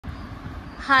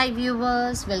Hi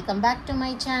viewers, welcome back to my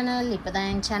channel. இப்போதான்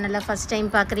என் சேனலை first time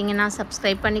பார்க்குறீங்கன்னா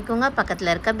சப்ஸ்கிரைப் பண்ணிக்கோங்க.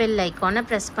 பக்கத்தில் இருக்க பெல் ஐக்கானை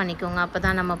ப்ரெஸ் பண்ணிக்கோங்க. அப்போ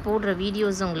தான் நம்ம போடுற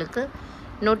வீடியோஸ் உங்களுக்கு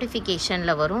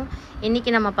நோட்டிஃபிகேஷனில் வரும்.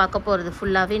 இன்றைக்கி நம்ம பார்க்க போகிறது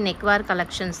ஃபுல்லாகவே நெக்வேர்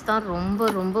கலெக்ஷன்ஸ் தான்.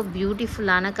 ரொம்ப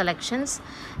பியூட்டிஃபுல்லான கலெக்ஷன்ஸ்.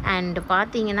 அண்ட்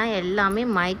பார்த்தீங்கன்னா எல்லாமே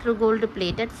micro gold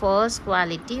plated first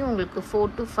quality. உங்களுக்கு 4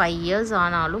 to 5 years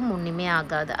ஆனாலும் ஒன்றுமே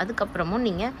ஆகாது. அதுக்கப்புறமும்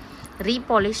நீங்கள்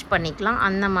ரீபாலிஷ் பண்ணிக்கலாம்.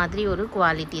 அந்த மாதிரி ஒரு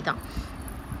குவாலிட்டி தான்.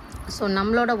 ஸோ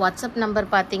நம்மளோட வாட்ஸ்அப் நம்பர்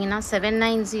பார்த்தீங்கன்னா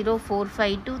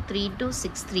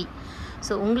 7904523263.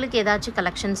 ஸோ உங்களுக்கு ஏதாச்சும்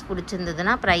கலெக்ஷன்ஸ்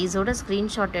பிடிச்சிருந்ததுன்னா ப்ரைஸோட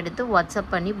ஸ்க்ரீன்ஷாட் எடுத்து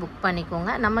வாட்ஸ்அப் பண்ணி புக் பண்ணிக்கோங்க.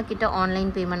 நம்மக்கிட்ட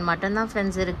ஆன்லைன் பேமெண்ட் மட்டும்தான்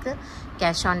ஃப்ரெண்ட்ஸ் இருக்குது.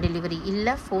 கேஷ் ஆன் டெலிவரி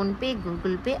இல்லை. PhonePe,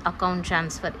 Google Pay, account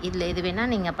transfer இதில் எது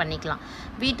வேணால் நீங்கள் பண்ணிக்கலாம்.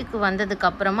 வீட்டுக்கு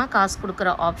வந்ததுக்கப்புறமா காசு கொடுக்குற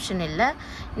ஆப்ஷன் இல்லை.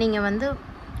 நீங்கள்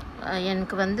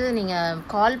எனக்கு நீங்கள்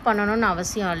கால் பண்ணணுன்னு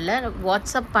அவசியம் இல்லை.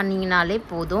 வாட்ஸ்அப் பண்ணிங்கனாலே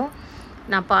போதும்.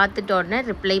 நான் பார்த்துட்டு உடனே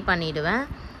ரிப்ளை பண்ணிவிடுவேன்.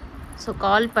 ஸோ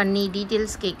கால் பண்ணி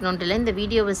டீட்டெயில்ஸ் கேட்கணுன்ட்டு இல்லை. இந்த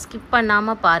வீடியோவை ஸ்கிப்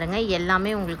பண்ணாமல் பாருங்கள்.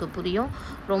 எல்லாமே உங்களுக்கு புரியும்.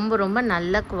 ரொம்ப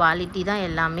நல்ல குவாலிட்டி தான்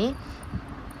எல்லாமே.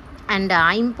 அண்ட்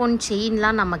ஐம்பொன்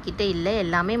செயின்லாம் நம்மக்கிட்ட இல்லை.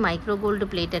 எல்லாமே மைக்ரோ கோல்டு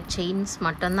பிளேட்டட் செயின்ஸ்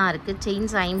மட்டும்தான் இருக்குது.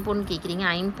 செயின்ஸ் ஐம்பொன் கேட்குறீங்க,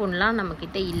 ஐம்பொன்லாம்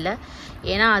நம்மக்கிட்ட இல்லை.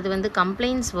 ஏன்னா அது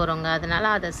கம்ப்ளைண்ட்ஸ் வருங்க, அதனால்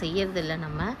அதை செய்யறதில்லை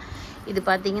நம்ம. இது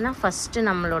பார்த்திங்கன்னா ஃபஸ்ட்டு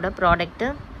நம்மளோட ப்ராடக்ட்டு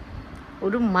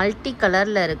ஒரு மல்டி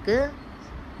கலரில் இருக்குது.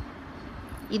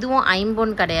 இதுவும்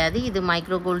ஐம்பொன் கிடையாது, இது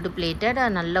மைக்ரோ கோல்டு பிளேட்டட்.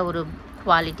 நல்ல ஒரு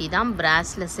குவாலிட்டி தான்.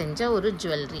 பிராஸில் செஞ்ச ஒரு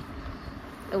ஜுவல்லரி.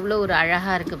 எவ்வளோ ஒரு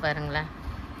அழகாக இருக்குது பாருங்களேன்.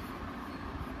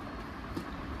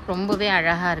 ரொம்பவே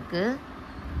அழகாக இருக்குது.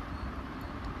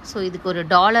 ஸோ இதுக்கு ஒரு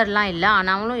டாலர்லாம் இல்லை,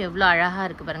 ஆனாலும் எவ்வளோ அழகாக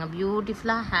இருக்குது பாருங்கள்.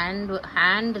 பியூட்டிஃபுல்லாக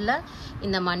ஹேண்டில்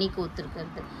இந்த மணி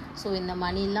கோத்துருக்கிறது. ஸோ இந்த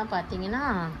மணிலாம் பார்த்தீங்கன்னா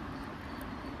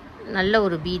நல்ல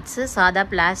ஒரு பீட்ஸு. சாதா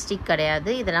பிளாஸ்டிக்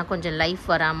கிடையாது. இதெல்லாம் கொஞ்சம் லைஃப்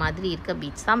வரா மாதிரி இருக்க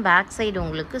பீட்ஸ் தான். பேக் சைடு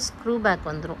உங்களுக்கு ஸ்க்ரூ பேக்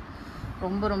வந்துடும்.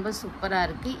 ரொம்ப சூப்பராக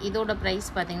இருக்குது. இதோட ப்ரைஸ்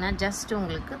பார்த்திங்கன்னா ஜஸ்ட்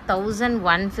உங்களுக்கு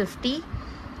 1150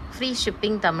 free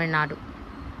shipping Tamil Nadu.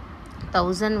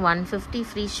 1150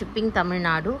 free shipping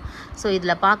Tamil Nadu. So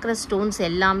இதில் பார்க்குற ஸ்டோன்ஸ்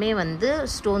எல்லாமே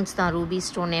ஸ்டோன்ஸ் தான். Ruby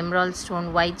stone, emerald stone,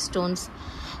 white stones,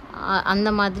 அந்த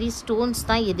மாதிரி ஸ்டோன்ஸ்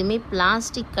தான். எதுவுமே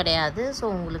பிளாஸ்டிக் கிடையாது. ஸோ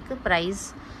உங்களுக்கு ப்ரைஸ்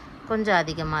கொஞ்சம்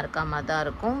அதிகமாக இருக்க மாதிரி தான்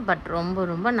இருக்கும். பட்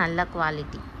ரொம்ப நல்ல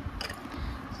quality.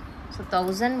 So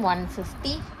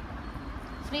 1150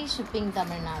 free shipping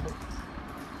Tamil Nadu.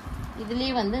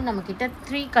 இதுலேயே நம்மக்கிட்ட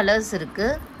 3 கலர்ஸ்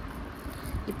இருக்குது.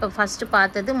 இப்போ ஃபஸ்ட்டு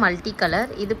பார்த்தது மல்டி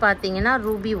கலர். இது பார்த்தீங்கன்னா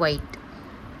ரூபி ஒயிட்.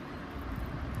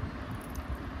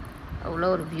 அவ்வளோ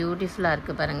ஒரு பியூட்டிஃபுல்லாக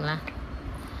இருக்குது பாருங்களேன்.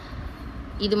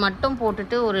 இது மட்டும்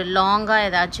போட்டுட்டு ஒரு லாங்காக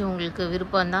ஏதாச்சும் உங்களுக்கு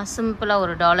விருப்பம் தான் சிம்பிளாக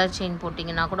ஒரு டாலர் செயின்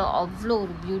போட்டிங்கன்னா கூட அவ்வளோ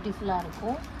ஒரு பியூட்டிஃபுல்லாக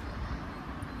இருக்கும்.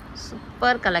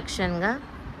 சூப்பர் கலெக்ஷனுங்க.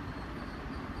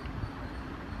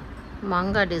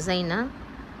 மாங்கா டிசைனு.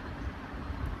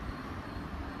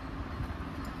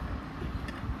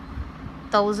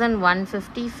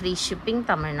 $1150 free shipping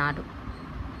Tamil Nadu.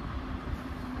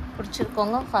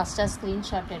 பிடிச்சிருக்கோங்க ஃபாஸ்ட்டாக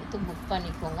ஸ்க்ரீன்ஷாட் எடுத்து புக்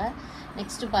பண்ணிக்கோங்க.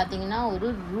 நெக்ஸ்ட்டு பார்த்தீங்கன்னா ஒரு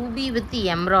ரூபி வித்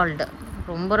எம்ரால்டு.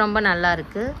 ரொம்ப நல்லா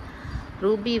இருக்குது.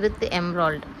 Ruby with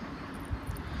emerald.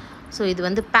 ஸோ இது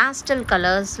பேஸ்டல்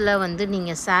கலர்ஸில்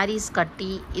நீங்கள் சாரீஸ் கட்டி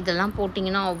இதெல்லாம்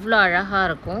போட்டிங்கன்னா அவ்வளோ அழகாக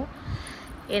இருக்கும்.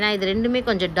 ஏன்னா இது ரெண்டுமே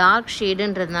கொஞ்சம் டார்க்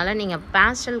ஷேடுன்றதுனால நீங்கள்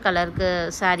பேஸ்டல் கலருக்கு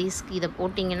சாரீஸ்க்கு இதை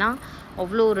போட்டிங்கன்னா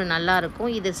அவ்வளோ ஒரு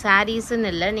நல்லாயிருக்கும். இது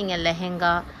சாரீஸுன்னு இல்லை, நீங்கள்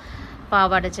லெஹெங்கா,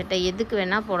 பாவாடை சட்டை எதுக்கு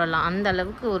வேணால் போடலாம். அந்த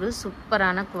அளவுக்கு ஒரு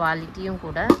சூப்பரான குவாலிட்டியும்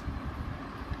கூட.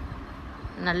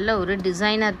 நல்ல ஒரு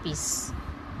டிசைனர் பீஸ்.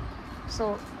 ஸோ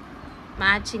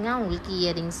மேட்சிங்காக உங்களுக்கு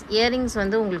இயரிங்ஸ்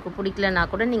உங்களுக்கு பிடிக்கலனா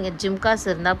கூட நீங்கள் ஜிம்காஸ்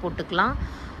இருந்தால் போட்டுக்கலாம்.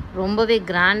 ரொம்பவே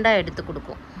கிராண்டாக எடுத்து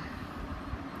கொடுக்கும்.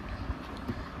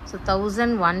 So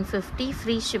 1150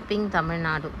 free shipping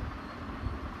Tamil Nadu.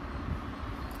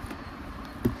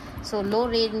 So low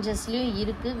ரேஞ்சஸ்லேயும்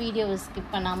இருக்குது. வீடியோவை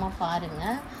ஸ்கிப் பண்ணாமல்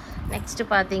பாருங்கள்.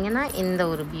 நெக்ஸ்ட்டு பார்த்தீங்கன்னா இந்த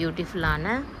ஒரு பியூட்டிஃபுல்லான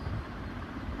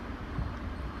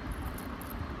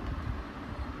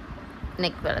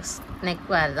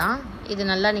நெக்வேர் தான். இது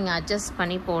நல்லா நீங்கள் அட்ஜஸ்ட்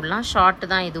பண்ணி போடலாம். ஷார்ட்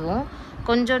தான் இதுவும்.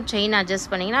 கொஞ்சம் செயின் அட்ஜஸ்ட்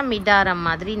பண்ணிங்கன்னா மிடாரம்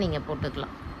மாதிரி நீங்கள்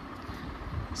போட்டுக்கலாம்.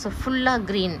 ஸோ ஃபுல்லாக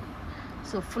க்ரீன்.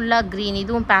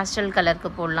 இதுவும் பேஸ்டல் கலருக்கு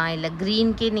போடலாம், இல்லை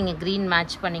க்ரீன்கே நீங்கள் க்ரீன்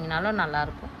மேட்ச் பண்ணிங்கனாலும்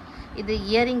நல்லாயிருக்கும். இது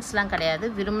இயரிங்ஸ்லாம் கிடையாது,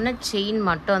 விரும்பின செயின்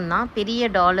மட்டும்தான். பெரிய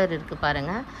டாலர் இருக்குது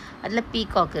பாருங்கள், அதில்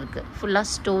பீகாக் இருக்குது. ஃபுல்லாக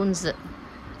ஸ்டோன்ஸு,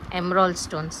 எம்ரால்ட்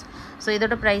ஸ்டோன்ஸ். ஸோ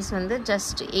இதோட price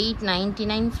just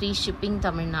 899 free shipping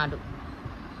Tamil Nadu.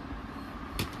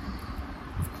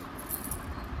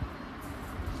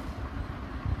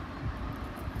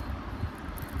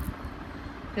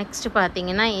 Next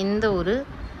பார்த்தீங்கன்னா இந்த ஒரு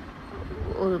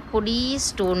பொடி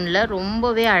ஸ்டோனில்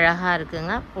ரொம்பவே அழகாக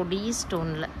இருக்குங்க. பொடி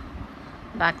ஸ்டோனில்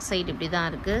பேக் சைடு இப்படி தான்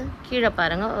இருக்குது. கீழே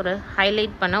பாருங்கள் ஒரு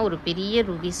ஹைலைட் பண்ண ஒரு பெரிய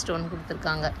ரூபி ஸ்டோன்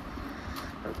கொடுத்துருக்காங்க.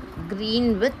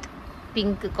 க்ரீன் வித்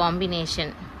பிங்க்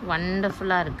காம்பினேஷன்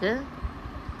வண்டர்ஃபுல்லாக இருக்குது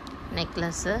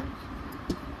நெக்லஸ்ஸு.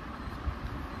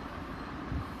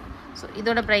 ஸோ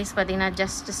இதோட ப்ரைஸ் பார்த்திங்கன்னா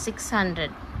just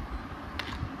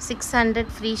 600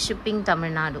 free shipping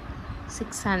Tamil Nadu.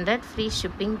 600 free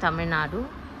shipping Tamil Nadu.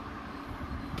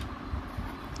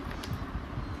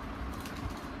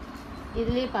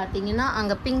 இதுலேயே பார்த்தீங்கன்னா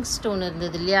அங்கே பிங்க் ஸ்டோன்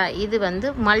இருந்தது இல்லையா, இது வந்து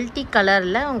மல்டி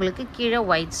கலரில் உங்களுக்கு கீழே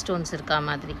ஒயிட் ஸ்டோன்ஸ் இருக்கா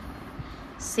மாதிரி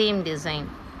same design.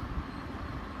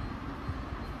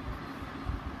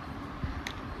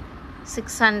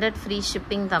 600 free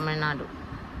shipping Tamil Nadu.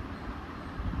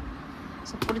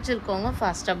 So பிடிச்சிருக்கோங்க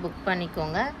ஃபாஸ்ட்டாக புக்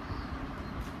பண்ணிக்கோங்க.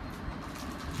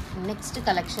 நெக்ஸ்ட்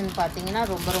கலெக்ஷன் பார்த்தீங்கன்னா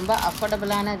ரொம்ப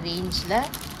அஃபோர்டபுளான ரேஞ்சில்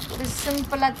ஒரு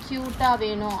சிம்பிளாக க்யூட்டாக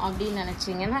வேணும் அப்படின்னு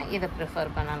நினச்சிங்கன்னா இதை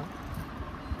ப்ரிஃபர் பண்ணலாம்.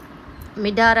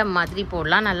 மிடாரம் மாதிரி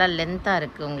போடலாம், நல்லா லென்த்தாக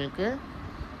இருக்குது உங்களுக்கு.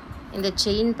 இந்த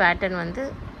செயின் பேட்டர்ன் வந்து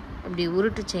இப்படி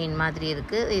உருட்டு செயின் மாதிரி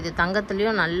இருக்குது. இது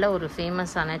தங்கத்துலேயும் நல்ல ஒரு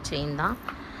ஃபேமஸான செயின் தான்.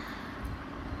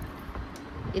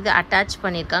 இது அட்டாச்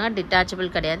பண்ணியிருக்காங்க,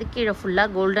 டிட்டாச்சபிள் கிடையாது. கீழே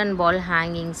ஃபுல்லாக கோல்டன் பால்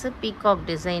ஹேங்கிங்ஸு பீகாக்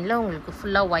டிசைனில் உங்களுக்கு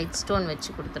ஃபுல்லாக ஒயிட் ஸ்டோன் வச்சு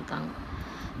கொடுத்துருக்காங்க.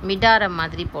 மிடாரம்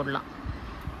மாதிரி போடலாம்.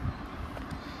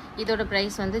 இதோட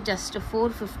ப்ரைஸ் வந்து just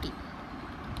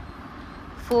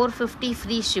 450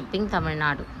 free shipping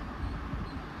Tamil Nadu.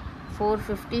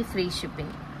 450 free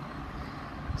shipping.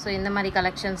 So இந்த மாதிரி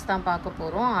கலெக்ஷன்ஸ் தான் பார்க்க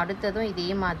போகிறோம். அடுத்ததும் இதே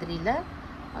மாதிரியில்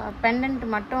பெண்டன்ட்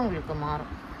மட்டும் உங்களுக்கு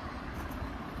மாறும்.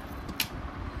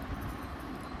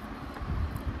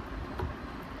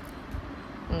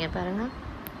 இங்கே பாருங்கள்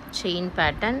செயின்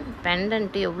பேட்டர்ன்,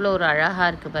 பெண்டன்ட்டு எவ்வளோ ஒரு அழகாக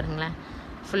இருக்குது பாருங்களேன்.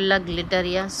 ஃபுல்லாக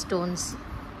கிளிட்டரியாக ஸ்டோன்ஸ்.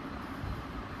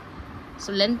 ஸோ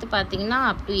லென்த் பார்த்தீங்கன்னா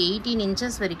அப் டு 18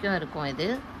 inches வரைக்கும் இருக்கும். இது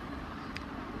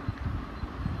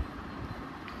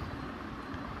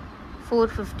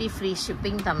 450 ஃப்ரீ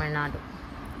ஷிப்பிங் தமிழ்நாடு.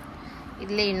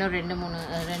 இதில் இன்னும் ரெண்டு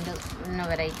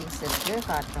வெரைட்டிஸ் இருக்குது,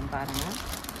 காட்டுறோம் பாருங்கள்.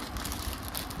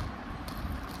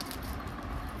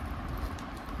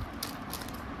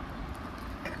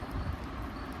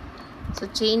 So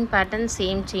chain pattern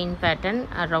same chain pattern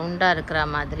ரவுண்டாக இருக்கிற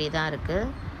மாதிரி தான்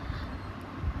இருக்குது.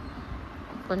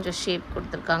 கொஞ்சம் ஷேப்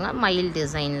கொடுத்துருக்காங்க மயில்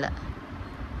டிசைனில்.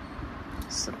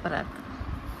 சூப்பராக இருக்குது.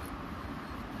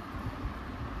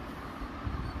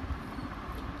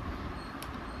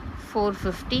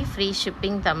 $450 free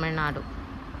shipping Tamil Nadu.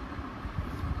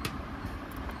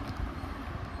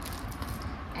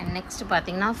 And next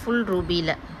பார்த்தீங்கன்னா ஃபுல்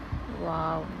ரூபியில்.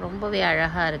 வாவ், ரொம்பவே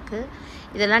அழகாக இருக்குது.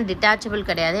 இதெல்லாம் டிட்டாச்சபிள்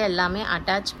கிடையாது, எல்லாமே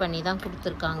அட்டாச் பண்ணி தான்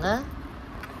கொடுத்துருக்காங்க.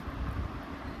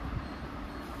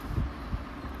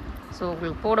 ஸோ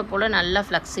உங்களுக்கு போட நல்லா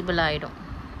ஃப்ளெக்சிபிள் ஆகிடும்.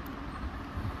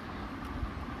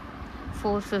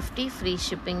 450 ஃப்ரீ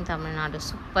ஷிப்பிங் தமிழ்நாடு.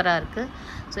 சூப்பராக இருக்குது.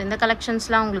 ஸோ இந்த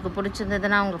கலெக்ஷன்ஸ்லாம் உங்களுக்கு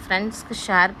பிடிச்சிருந்ததுன்னா உங்கள் ஃப்ரெண்ட்ஸ்க்கு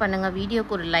ஷேர் பண்ணுங்கள்.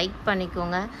 வீடியோக்கு ஒரு லைக்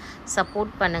பண்ணிக்கோங்க,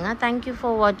 சப்போர்ட் பண்ணுங்கள். தேங்க்யூ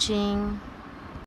ஃபார் வாட்சிங்.